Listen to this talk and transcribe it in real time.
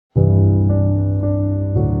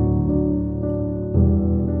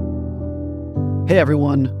Hey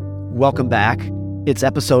everyone, welcome back. It's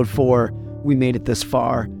episode 4. We made it this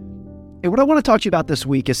far. And what I want to talk to you about this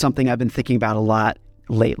week is something I've been thinking about a lot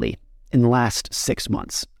lately, in the last 6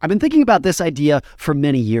 months. I've been thinking about this idea for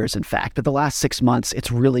many years, in fact, but the last 6 months,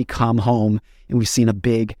 it's really come home and we've seen a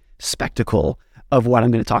big spectacle of what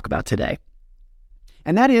I'm going to talk about today.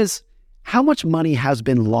 And that is how much money has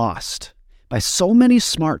been lost by so many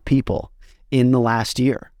smart people in the last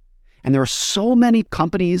year. And there are so many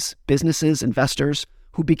companies, businesses, investors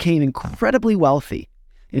who became incredibly wealthy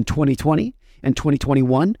in 2020 and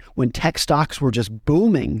 2021 when tech stocks were just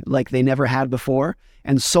booming like they never had before.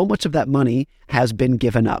 And so much of that money has been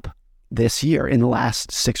given up this year in the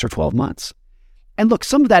last 6 or 12 months. And look,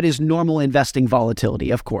 some of that is normal investing volatility,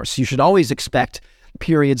 of course. You should always expect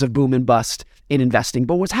periods of boom and bust in investing.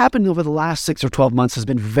 But what's happened over the last 6 or 12 months has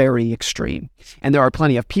been very extreme. And there are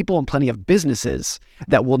plenty of people and plenty of businesses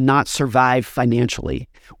that will not survive financially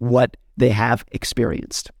what they have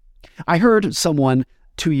experienced. I heard someone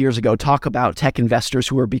 2 years ago talk about tech investors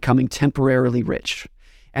who are becoming temporarily rich.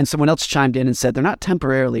 And someone else chimed in and said, they're not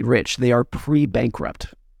temporarily rich, they are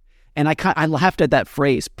pre-bankrupt. And I laughed at that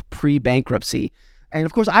phrase, pre-bankruptcy. And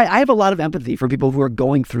of course, I have a lot of empathy for people who are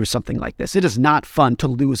going through something like this. It is not fun to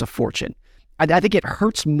lose a fortune. I think it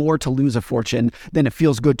hurts more to lose a fortune than it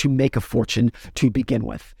feels good to make a fortune to begin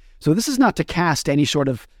with. So this is not to cast any sort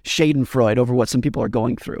of schadenfreude over what some people are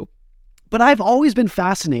going through. But I've always been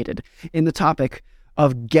fascinated in the topic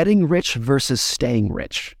of getting rich versus staying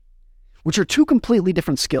rich, which are two completely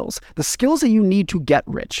different skills. The skills that you need to get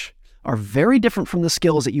rich are very different from the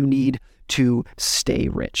skills that you need to stay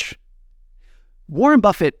rich. Warren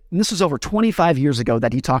Buffett, and this was over 25 years ago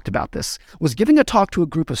that he talked about this, was giving a talk to a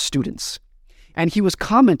group of students. And he was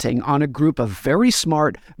commenting on a group of very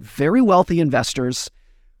smart, very wealthy investors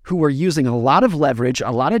who were using a lot of leverage,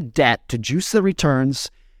 a lot of debt to juice the returns,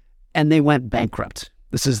 and they went bankrupt.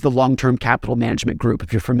 This is the long-term capital management group,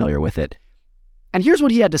 if you're familiar with it. And here's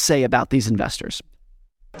what he had to say about these investors.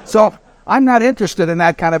 So I'm not interested in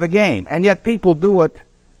that kind of a game, and yet people do it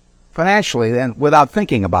financially and without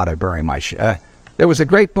thinking about it very much. There was a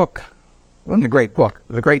great book, it wasn't a great book, it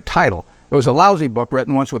was a great title. It was a lousy book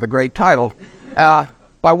written once with a great title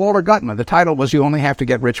by Walter Gutman. The title was You Only Have to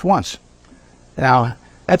Get Rich Once. Now,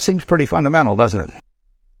 that seems pretty fundamental, doesn't it?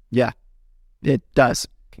 Yeah, it does.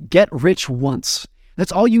 Get rich once.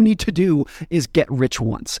 That's all you need to do is get rich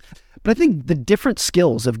once. But I think the different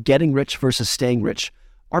skills of getting rich versus staying rich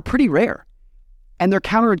are pretty rare. And they're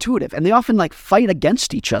counterintuitive. And they often fight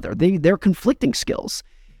against each other. They're conflicting skills.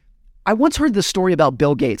 I once heard this story about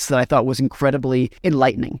Bill Gates that I thought was incredibly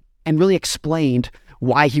enlightening and really explained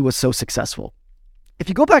why he was so successful. If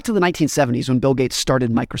you go back to the 1970s when Bill Gates started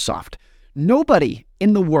Microsoft, nobody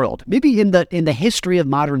in the world, maybe in the history of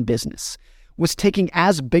modern business, was taking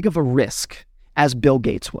as big of a risk as Bill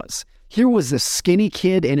Gates was. Here was this skinny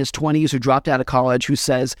kid in his 20s who dropped out of college who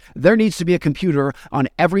says, there needs to be a computer on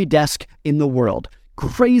every desk in the world.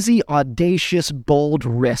 Crazy, audacious, bold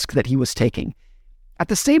risk that he was taking. At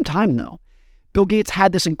the same time, though, Bill Gates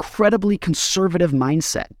had this incredibly conservative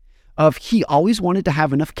mindset of he always wanted to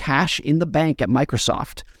have enough cash in the bank at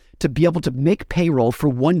Microsoft to be able to make payroll for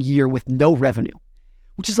 1 year with no revenue,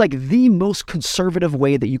 which is the most conservative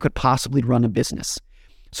way that you could possibly run a business.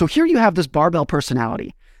 So here you have this barbell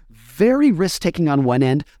personality, very risk-taking on one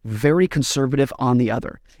end, very conservative on the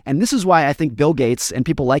other. And this is why I think Bill Gates and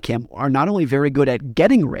people like him are not only very good at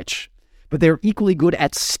getting rich, but they're equally good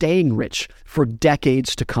at staying rich for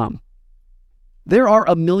decades to come. There are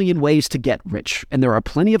a million ways to get rich, and there are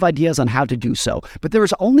plenty of ideas on how to do so, but there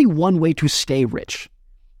is only one way to stay rich.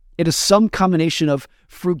 It is some combination of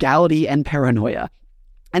frugality and paranoia.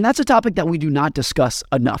 And that's a topic that we do not discuss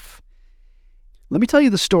enough. Let me tell you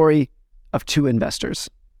the story of two investors,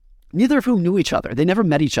 neither of whom knew each other. They never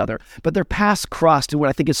met each other, but their paths crossed in what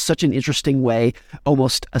I think is such an interesting way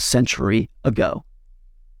almost a century ago.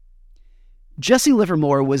 Jesse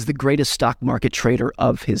Livermore was the greatest stock market trader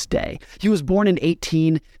of his day. He was born in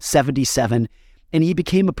 1877, and he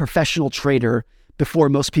became a professional trader before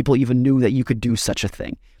most people even knew that you could do such a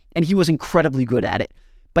thing. And he was incredibly good at it.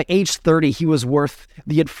 By age 30, he was worth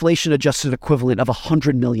the inflation-adjusted equivalent of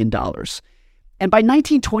 $100 million. And by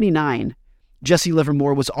 1929, Jesse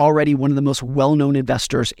Livermore was already one of the most well-known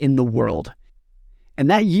investors in the world. And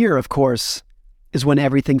that year, of course, is when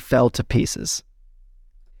everything fell to pieces.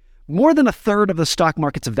 More than a third of the stock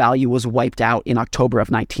market's value was wiped out in October of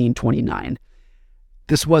 1929.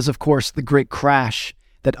 This was, of course, the great crash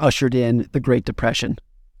that ushered in the Great Depression.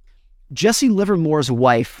 Jesse Livermore's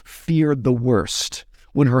wife feared the worst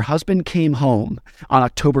when her husband came home on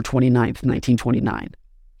October 29th, 1929.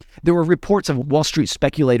 There were reports of Wall Street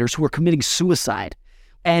speculators who were committing suicide.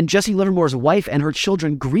 And Jesse Livermore's wife and her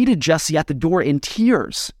children greeted Jesse at the door in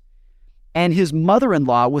tears. And his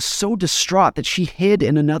mother-in-law was so distraught that she hid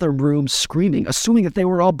in another room screaming, assuming that they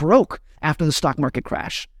were all broke after the stock market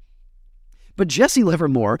crash. But Jesse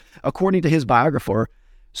Livermore, according to his biographer,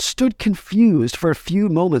 stood confused for a few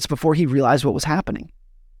moments before he realized what was happening.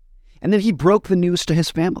 And then he broke the news to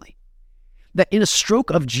his family that in a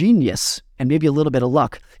stroke of genius and maybe a little bit of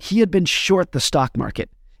luck, he had been short the stock market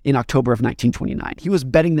in October of 1929. He was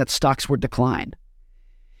betting that stocks would decline.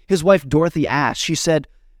 His wife Dorothy asked, she said,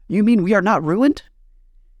 "You mean we are not ruined?"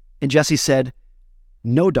 And Jesse said,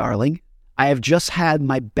 "No, darling, I have just had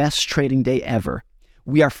my best trading day ever.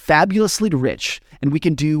 We are fabulously rich and we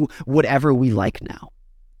can do whatever we like now."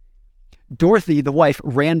 Dorothy, the wife,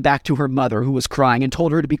 ran back to her mother who was crying and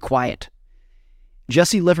told her to be quiet.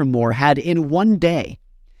 Jesse Livermore had in one day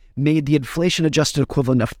made the inflation-adjusted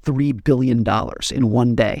equivalent of $3 billion in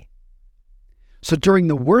one day. So during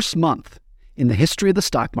the worst month in the history of the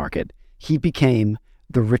stock market, he became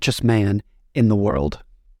the richest man in the world.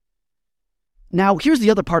 Now, here's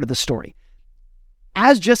the other part of the story.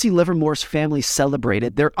 As Jesse Livermore's family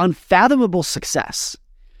celebrated their unfathomable success,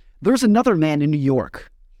 there's another man in New York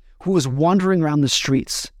who was wandering around the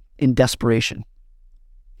streets in desperation.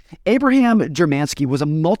 Abraham Germansky was a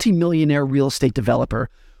multimillionaire real estate developer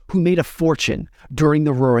who made a fortune during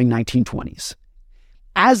the roaring 1920s.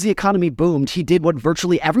 As the economy boomed, he did what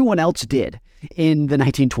virtually everyone else did in the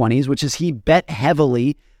 1920s, which is he bet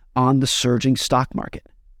heavily on the surging stock market.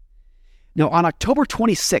 Now, on October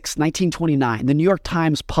 26, 1929, the New York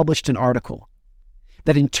Times published an article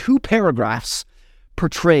that in 2 paragraphs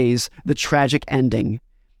portrays the tragic ending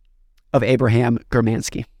of Abraham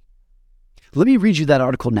Germansky. Let me read you that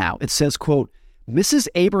article now. It says, quote, "Mrs.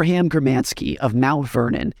 Abraham Germansky of Mount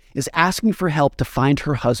Vernon is asking for help to find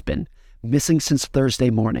her husband, missing since Thursday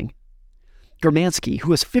morning. Germansky,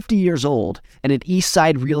 who is 50 years old and an East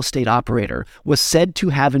Side real estate operator, was said to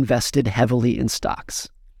have invested heavily in stocks.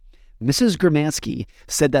 Mrs. Germansky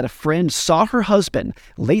said that a friend saw her husband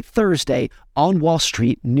late Thursday on Wall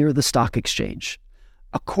Street near the stock exchange.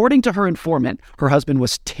 According to her informant, her husband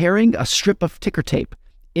was tearing a strip of ticker tape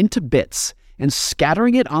into bits and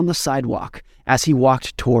scattering it on the sidewalk as he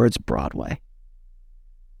walked towards Broadway."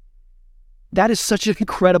 That is such an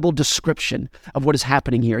incredible description of what is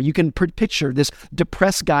happening here. You can picture this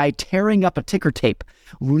depressed guy tearing up a ticker tape,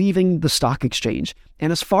 leaving the stock exchange.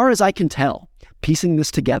 And as far as I can tell, piecing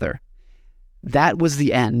this together, that was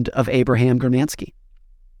the end of Abraham Germansky.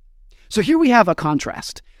 So here we have a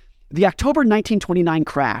contrast. The October 1929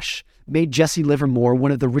 crash made Jesse Livermore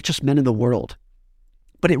one of the richest men in the world.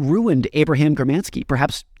 But it ruined Abraham Germansky,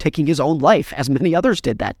 perhaps taking his own life, as many others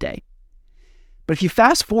did that day. But if you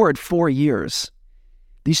fast forward 4 years,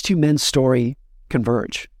 these two men's story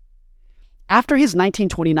converge. After his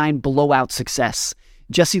 1929 blowout success,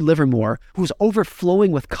 Jesse Livermore, who was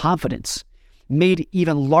overflowing with confidence, made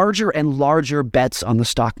even larger and larger bets on the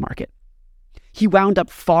stock market. He wound up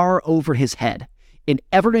far over his head in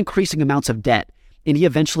ever-increasing amounts of debt, and he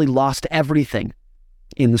eventually lost everything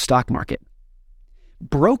in the stock market.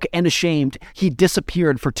 Broke and ashamed, he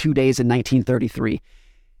disappeared for 2 days in 1933.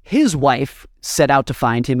 His wife set out to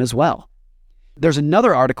find him as well. There's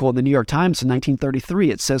another article in the New York Times in 1933.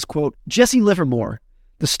 It says, quote, "Jesse Livermore,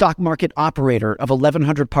 the stock market operator of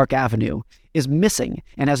 1100 Park Avenue, is missing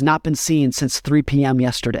and has not been seen since 3 p.m.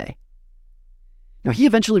 yesterday." Now, he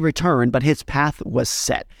eventually returned, but his path was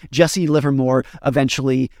set. Jesse Livermore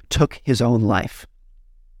eventually took his own life.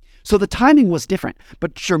 So the timing was different,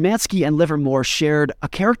 but Germansky and Livermore shared a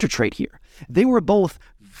character trait here. They were both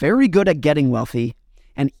very good at getting wealthy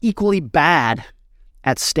and equally bad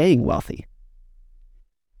at staying wealthy.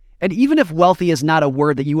 And even if wealthy is not a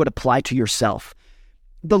word that you would apply to yourself,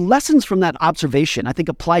 the lessons from that observation, I think,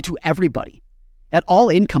 apply to everybody at all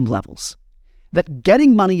income levels. That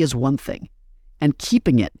getting money is one thing, and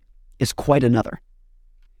keeping it is quite another.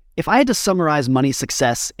 If I had to summarize money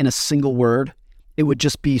success in a single word, it would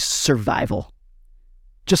just be survival.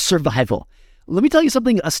 Just survival. Let me tell you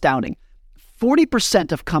something astounding.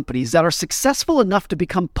 40% of companies that are successful enough to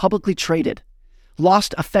become publicly traded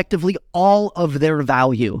lost effectively all of their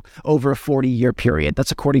value over a 40-year period.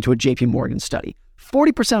 That's according to a JP Morgan study.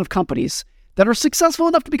 40% of companies that are successful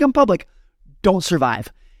enough to become public don't survive.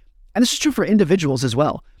 And this is true for individuals as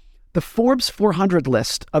well. The Forbes 400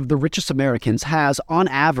 list of the richest Americans has, on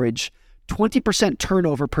average, 20%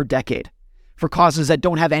 turnover per decade for causes that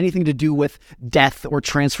don't have anything to do with death or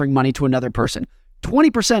transferring money to another person.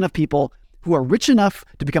 20% of people who are rich enough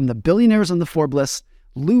to become the billionaires on the Forbes list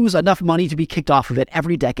lose enough money to be kicked off of it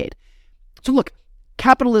every decade. So look,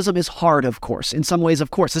 Capitalism is hard, of course. In some ways,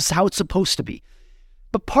 of course, this is how it's supposed to be.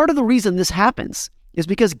 But part of the reason this happens is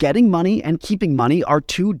because getting money and keeping money are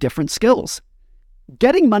two different skills.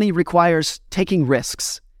 Getting money requires taking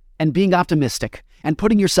risks and being optimistic and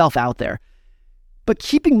putting yourself out there. But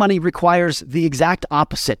keeping money requires the exact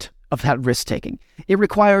opposite of that risk-taking. It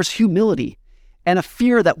requires humility and a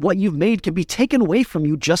fear that what you've made can be taken away from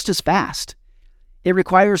you just as fast. It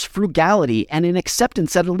requires frugality and an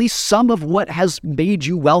acceptance that at least some of what has made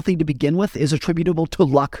you wealthy to begin with is attributable to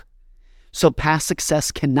luck. So past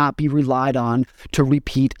success cannot be relied on to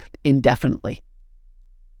repeat indefinitely.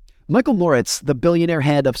 Michael Moritz, the billionaire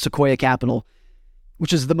head of Sequoia Capital,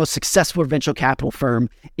 which is the most successful venture capital firm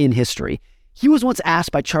in history, he was once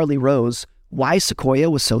asked by Charlie Rose why Sequoia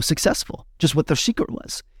was so successful, just what their secret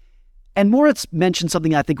was. And Moritz mentioned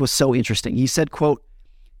something I think was so interesting. He said, quote,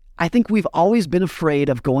 "I think we've always been afraid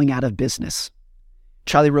of going out of business."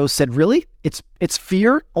 Charlie Rose said, "Really? It's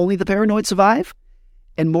fear, only the paranoid survive?"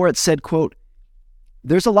 And Moritz said, quote,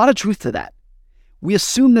 "There's a lot of truth to that. We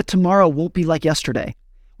assume that tomorrow won't be like yesterday.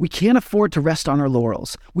 We can't afford to rest on our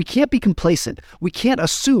laurels. We can't be complacent. We can't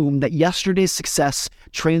assume that yesterday's success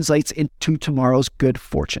translates into tomorrow's good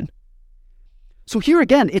fortune." So here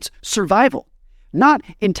again, it's survival, not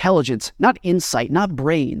intelligence, not insight, not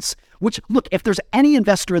brains. Which, look, if there's any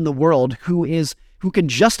investor in the world who can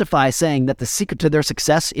justify saying that the secret to their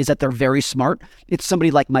success is that they're very smart, it's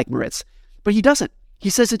somebody like Mike Moritz. But he doesn't. He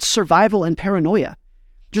says it's survival and paranoia.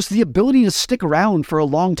 Just the ability to stick around for a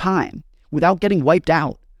long time without getting wiped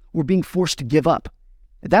out or being forced to give up.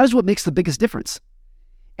 That is what makes the biggest difference.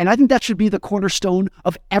 And I think that should be the cornerstone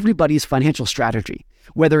of everybody's financial strategy,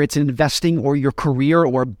 whether it's investing or your career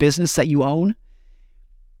or a business that you own.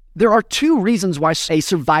 There are two reasons why a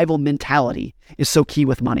survival mentality is so key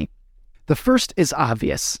with money. The first is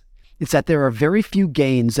obvious. It's that there are very few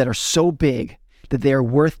gains that are so big that they are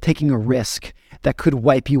worth taking a risk that could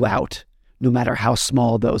wipe you out, no matter how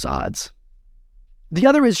small those odds. The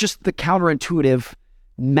other is just the counterintuitive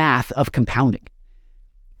math of compounding.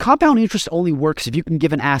 Compound interest only works if you can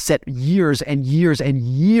give an asset years and years and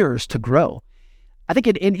years to grow. I think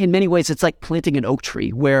in many ways it's like planting an oak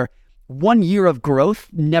tree where 1 year of growth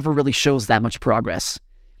never really shows that much progress.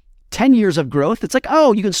 10 years of growth, it's like,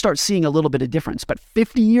 oh, you can start seeing a little bit of difference. But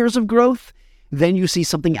 50 years of growth, then you see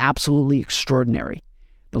something absolutely extraordinary.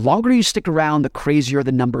 The longer you stick around, the crazier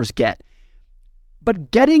the numbers get.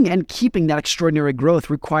 But getting and keeping that extraordinary growth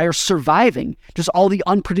requires surviving just all the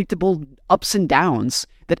unpredictable ups and downs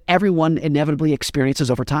that everyone inevitably experiences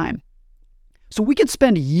over time. So we could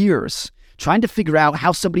spend years trying to figure out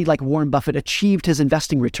how somebody like Warren Buffett achieved his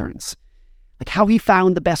investing returns, like how he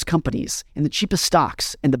found the best companies and the cheapest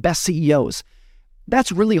stocks and the best CEOs.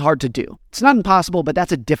 That's really hard to do. It's not impossible, but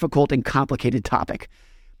that's a difficult and complicated topic.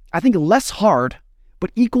 I think less hard,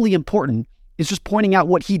 but equally important, is just pointing out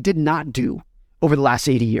what he did not do over the last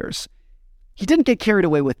 80 years. He didn't get carried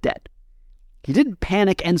away with debt. He didn't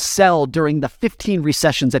panic and sell during the 15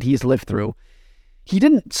 recessions that he's lived through. He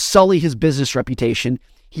didn't sully his business reputation.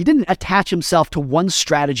 He didn't attach himself to one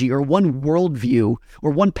strategy or one worldview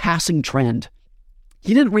or one passing trend.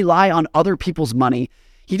 He didn't rely on other people's money.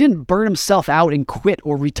 He didn't burn himself out and quit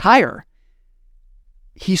or retire.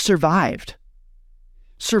 He survived.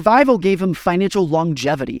 Survival gave him financial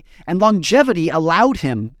longevity, and longevity allowed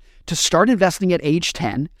him to start investing at age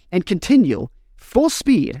 10 and continue full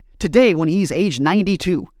speed today when he's age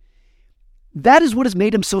 92. That is what has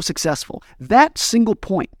made him so successful. That single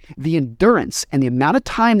point, the endurance and the amount of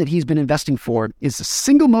time that he's been investing for, is the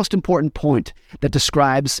single most important point that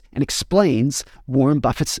describes and explains Warren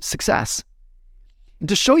Buffett's success. And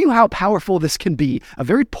to show you how powerful this can be, a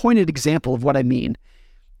very pointed example of what I mean,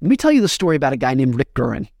 let me tell you the story about a guy named Rick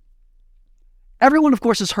Guerin. Everyone, of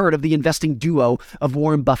course, has heard of the investing duo of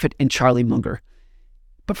Warren Buffett and Charlie Munger.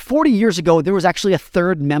 But 40 years ago, there was actually a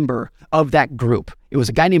third member of that group. It was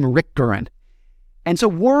a guy named Rick Guerin. And so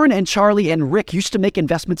Warren and Charlie and Rick used to make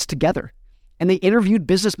investments together, and they interviewed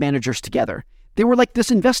business managers together. They were like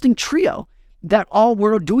this investing trio that all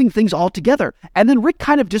were doing things all together. And then Rick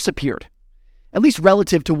kind of disappeared, at least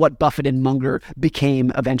relative to what Buffett and Munger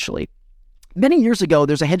became eventually. Many years ago,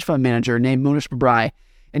 there's a hedge fund manager named Mohnish Pabrai,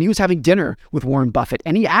 and he was having dinner with Warren Buffett.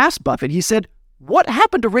 And he asked Buffett, he said, "What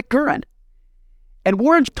happened to Rick Guerin?" And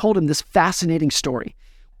Warren told him this fascinating story.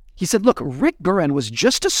 He said, look, Rick Guerin was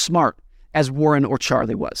just as smart as Warren or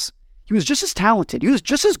Charlie was. He was just as talented. He was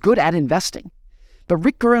just as good at investing. But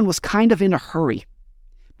Rick Guerin was kind of in a hurry.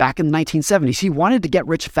 Back in the 1970s, he wanted to get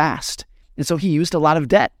rich fast. And so he used a lot of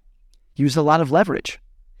debt. He used a lot of leverage.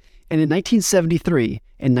 And in 1973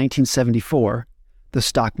 and 1974, the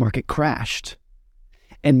stock market crashed.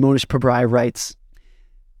 And Mohnish Pabrai writes,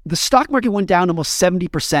 The stock market went down almost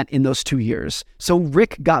 70% in those 2 years, so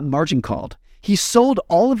Rick got margin called. He sold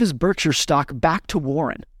all of his Berkshire stock back to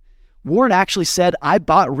Warren. Warren actually said, I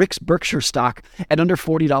bought Rick's Berkshire stock at under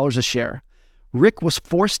 $40 a share. Rick was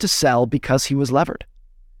forced to sell because he was levered.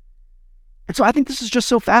 And so I think this is just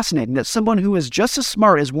so fascinating that someone who is just as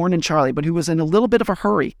smart as Warren and Charlie, but who was in a little bit of a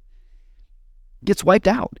hurry, gets wiped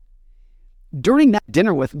out. During that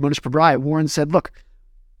dinner with Monish Pabrai, Warren said, look,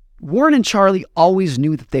 Warren and Charlie always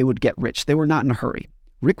knew that they would get rich. They were not in a hurry.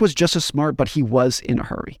 Rick was just as smart, but he was in a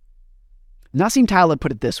hurry. Nassim Taleb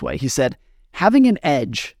put it this way. He said, having an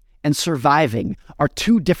edge and surviving are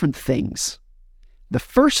two different things. The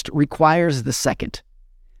first requires the second.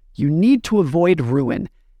 You need to avoid ruin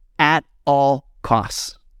at all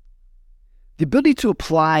costs. The ability to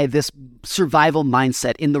apply this survival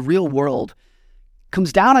mindset in the real world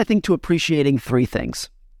comes down, I think, to appreciating three things.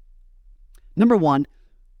 Number one,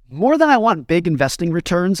 more than I want big investing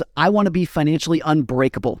returns, I want to be financially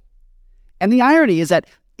unbreakable. And the irony is that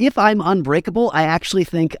if I'm unbreakable, I actually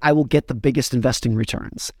think I will get the biggest investing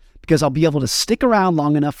returns because I'll be able to stick around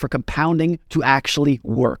long enough for compounding to actually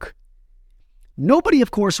work. Nobody,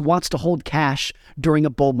 of course, wants to hold cash during a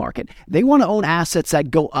bull market. They want to own assets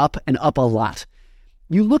that go up and up a lot.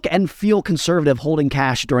 You look and feel conservative holding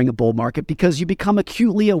cash during a bull market because you become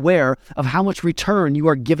acutely aware of how much return you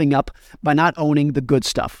are giving up by not owning the good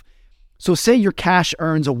stuff. So say your cash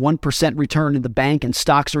earns a 1% return in the bank and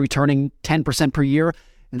stocks are returning 10% per year.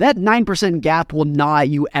 That 9% gap will gnaw at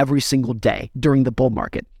you every single day during the bull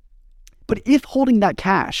market. But if holding that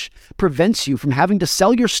cash prevents you from having to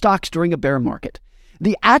sell your stocks during a bear market,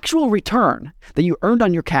 the actual return that you earned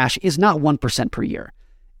on your cash is not 1% per year.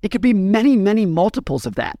 It could be many, many multiples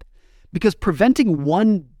of that, because preventing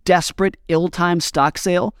one desperate, ill-timed stock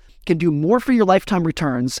sale can do more for your lifetime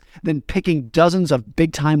returns than picking dozens of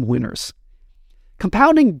big-time winners.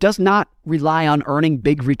 Compounding does not rely on earning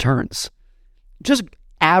big returns. Just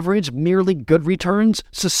average, merely good returns,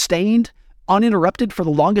 sustained, uninterrupted for the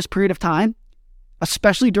longest period of time,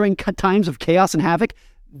 especially during times of chaos and havoc,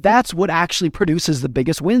 that's what actually produces the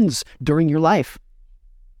biggest wins during your life.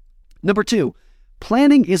 Number two,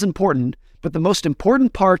 planning is important, but the most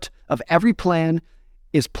important part of every plan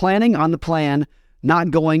is planning on the plan,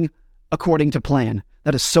 not going according to plan.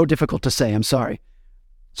 That is so difficult to say, I'm sorry.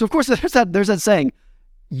 So of course, there's that saying,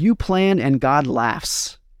 you plan and God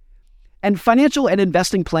laughs. And financial and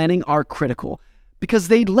investing planning are critical because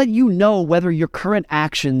they let you know whether your current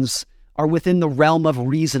actions are within the realm of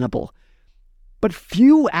reasonable. But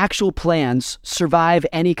few actual plans survive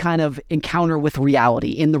any kind of encounter with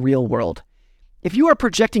reality in the real world. If you are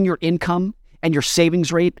projecting your income and your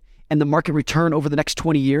savings rate and the market return over the next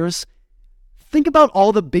 20 years, think about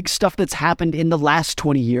all the big stuff that's happened in the last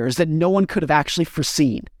 20 years that no one could have actually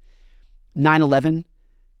foreseen. 9/11,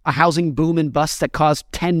 a housing boom and bust that caused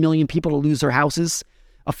 10 million people to lose their houses,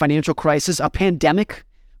 a financial crisis, a pandemic,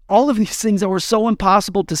 all of these things that were so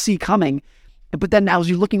impossible to see coming. But then as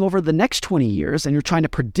you're looking over the next 20 years and you're trying to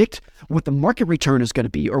predict what the market return is going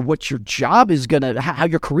to be or what your job is going to, how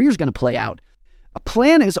your career is going to play out, a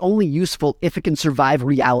plan is only useful if it can survive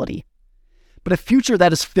reality. But a future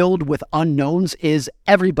that is filled with unknowns is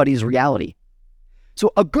everybody's reality.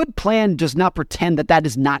 So a good plan does not pretend that that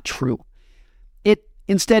is not true.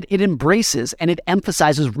 Instead, it embraces and it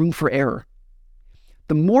emphasizes room for error.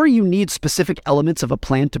 The more you need specific elements of a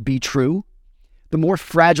plan to be true, the more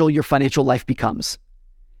fragile your financial life becomes.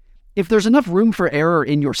 If there's enough room for error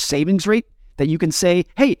in your savings rate that you can say,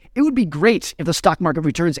 hey, it would be great if the stock market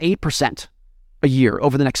returns 8% a year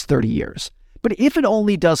over the next 30 years. But if it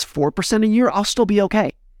only does 4% a year, I'll still be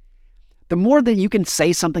okay. The more that you can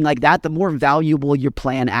say something like that, the more valuable your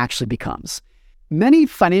plan actually becomes. Many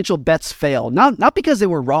financial bets fail, not because they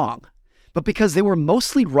were wrong, but because they were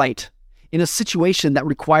mostly right in a situation that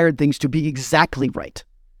required things to be exactly right.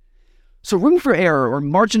 So room for error or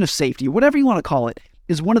margin of safety, whatever you want to call it,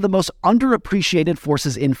 is one of the most underappreciated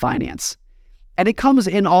forces in finance. And it comes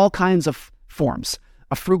in all kinds of forms.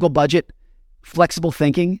 A frugal budget, flexible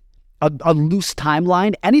thinking, a loose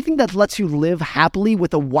timeline, anything that lets you live happily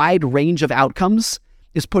with a wide range of outcomes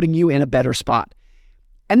is putting you in a better spot.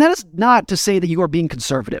 And that is not to say that you are being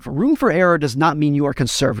conservative. Room for error does not mean you are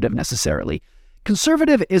conservative necessarily.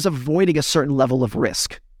 Conservative is avoiding a certain level of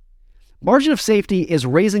risk. Margin of safety is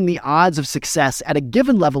raising the odds of success at a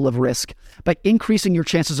given level of risk by increasing your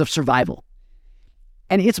chances of survival.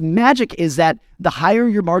 And its magic is that the higher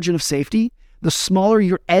your margin of safety, the smaller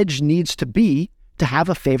your edge needs to be to have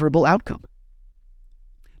a favorable outcome.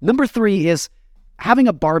 Number three is having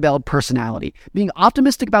a barbell personality, being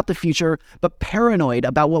optimistic about the future, but paranoid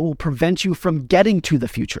about what will prevent you from getting to the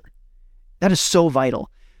future. That is so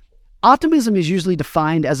vital. Optimism is usually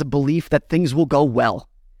defined as a belief that things will go well,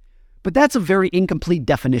 but that's a very incomplete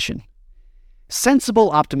definition. Sensible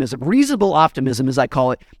optimism, reasonable optimism as I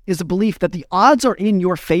call it, is a belief that the odds are in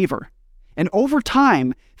your favor, and over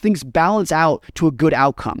time, things balance out to a good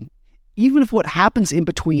outcome, even if what happens in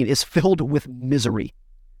between is filled with misery.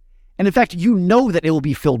 And in fact, you know that it will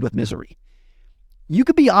be filled with misery. You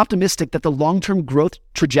could be optimistic that the long-term growth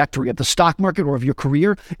trajectory of the stock market or of your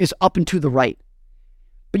career is up and to the right.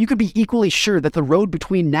 But you could be equally sure that the road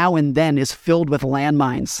between now and then is filled with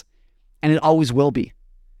landmines, and it always will be.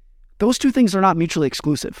 Those two things are not mutually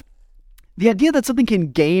exclusive. The idea that something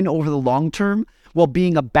can gain over the long term while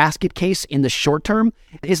being a basket case in the short term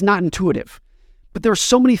is not intuitive. But there are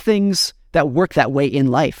so many things that work that way in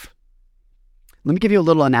life. Let me give you a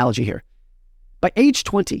little analogy here. By age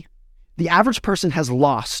 20, the average person has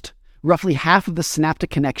lost roughly half of the synaptic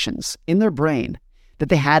connections in their brain that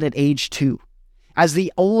they had at age 2, as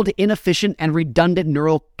the old, inefficient, and redundant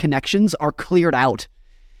neural connections are cleared out.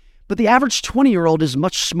 But the average 20-year-old is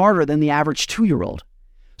much smarter than the average 2-year-old.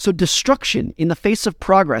 So destruction in the face of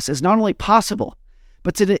progress is not only possible,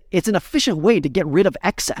 but it's an efficient way to get rid of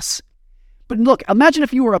excess. But look, imagine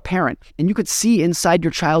if you were a parent and you could see inside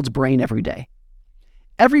your child's brain every day.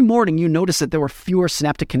 Every morning you notice that there were fewer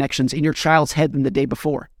synaptic connections in your child's head than the day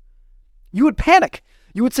before. You would panic.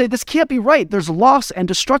 You would say, this can't be right. There's loss and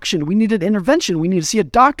destruction. We need an intervention. We need to see a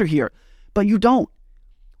doctor here. But you don't.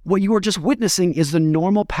 What you are just witnessing is the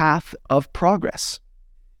normal path of progress.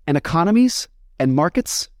 And economies and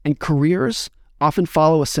markets and careers often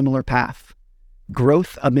follow a similar path.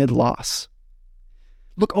 Growth amid loss.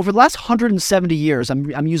 Look, over the last 170 years,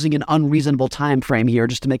 I'm using an unreasonable time frame here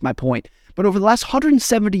just to make my point, but over the last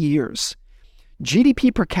 170 years,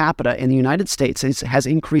 GDP per capita in the United States has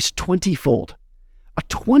increased 20-fold. A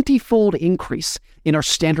 20-fold increase in our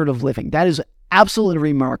standard of living. That is absolutely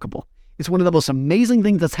remarkable. It's one of the most amazing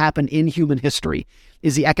things that's happened in human history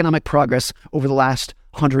is the economic progress over the last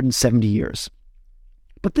 170 years.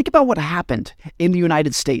 But think about what happened in the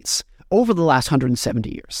United States over the last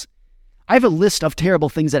 170 years. I have a list of terrible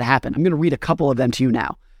things that happened. I'm going to read a couple of them to you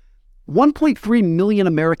now. 1.3 million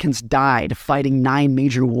Americans died fighting 9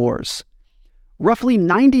 major wars. Roughly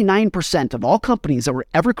 99% of all companies that were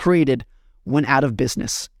ever created went out of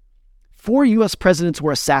business. 4 U.S. presidents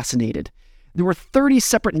were assassinated. There were 30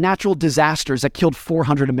 separate natural disasters that killed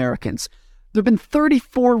 400 Americans. There have been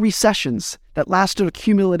 34 recessions that lasted a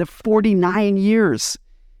cumulative 49 years.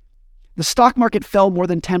 The stock market fell more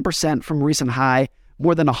than 10% from a recent high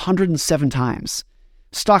more than 107 times.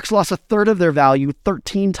 Stocks lost a third of their value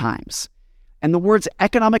 13 times. And the words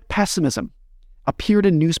economic pessimism appeared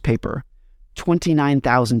in newspaper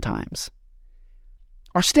 29,000 times.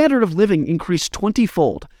 Our standard of living increased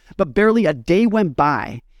 20-fold, but barely a day went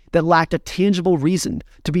by that lacked a tangible reason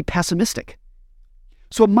to be pessimistic.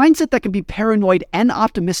 So a mindset that can be paranoid and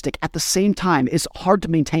optimistic at the same time is hard to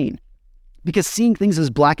maintain because seeing things as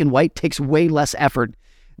black and white takes way less effort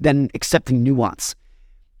than accepting nuance.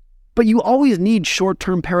 But you always need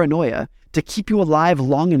short-term paranoia to keep you alive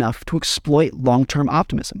long enough to exploit long-term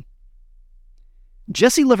optimism.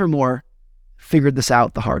 Jesse Livermore figured this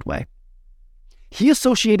out the hard way. He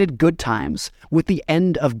associated good times with the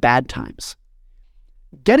end of bad times.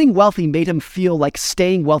 Getting wealthy made him feel like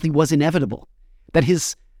staying wealthy was inevitable, that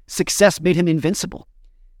his success made him invincible.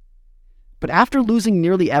 But after losing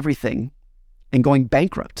nearly everything and going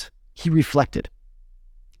bankrupt, he reflected.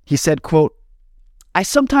 He said, quote, "I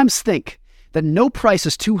sometimes think that no price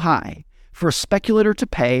is too high for a speculator to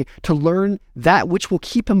pay to learn that which will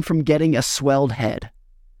keep him from getting a swelled head.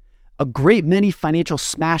 A great many financial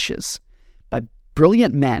smashes by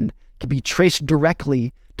brilliant men can be traced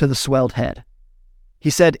directly to the swelled head." He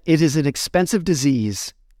said, "It is an expensive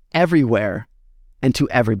disease everywhere and to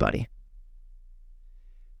everybody."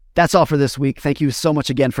 That's all for this week. Thank you so much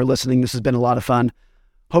again for listening. This has been a lot of fun.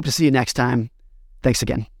 Hope to see you next time. Thanks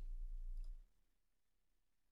again.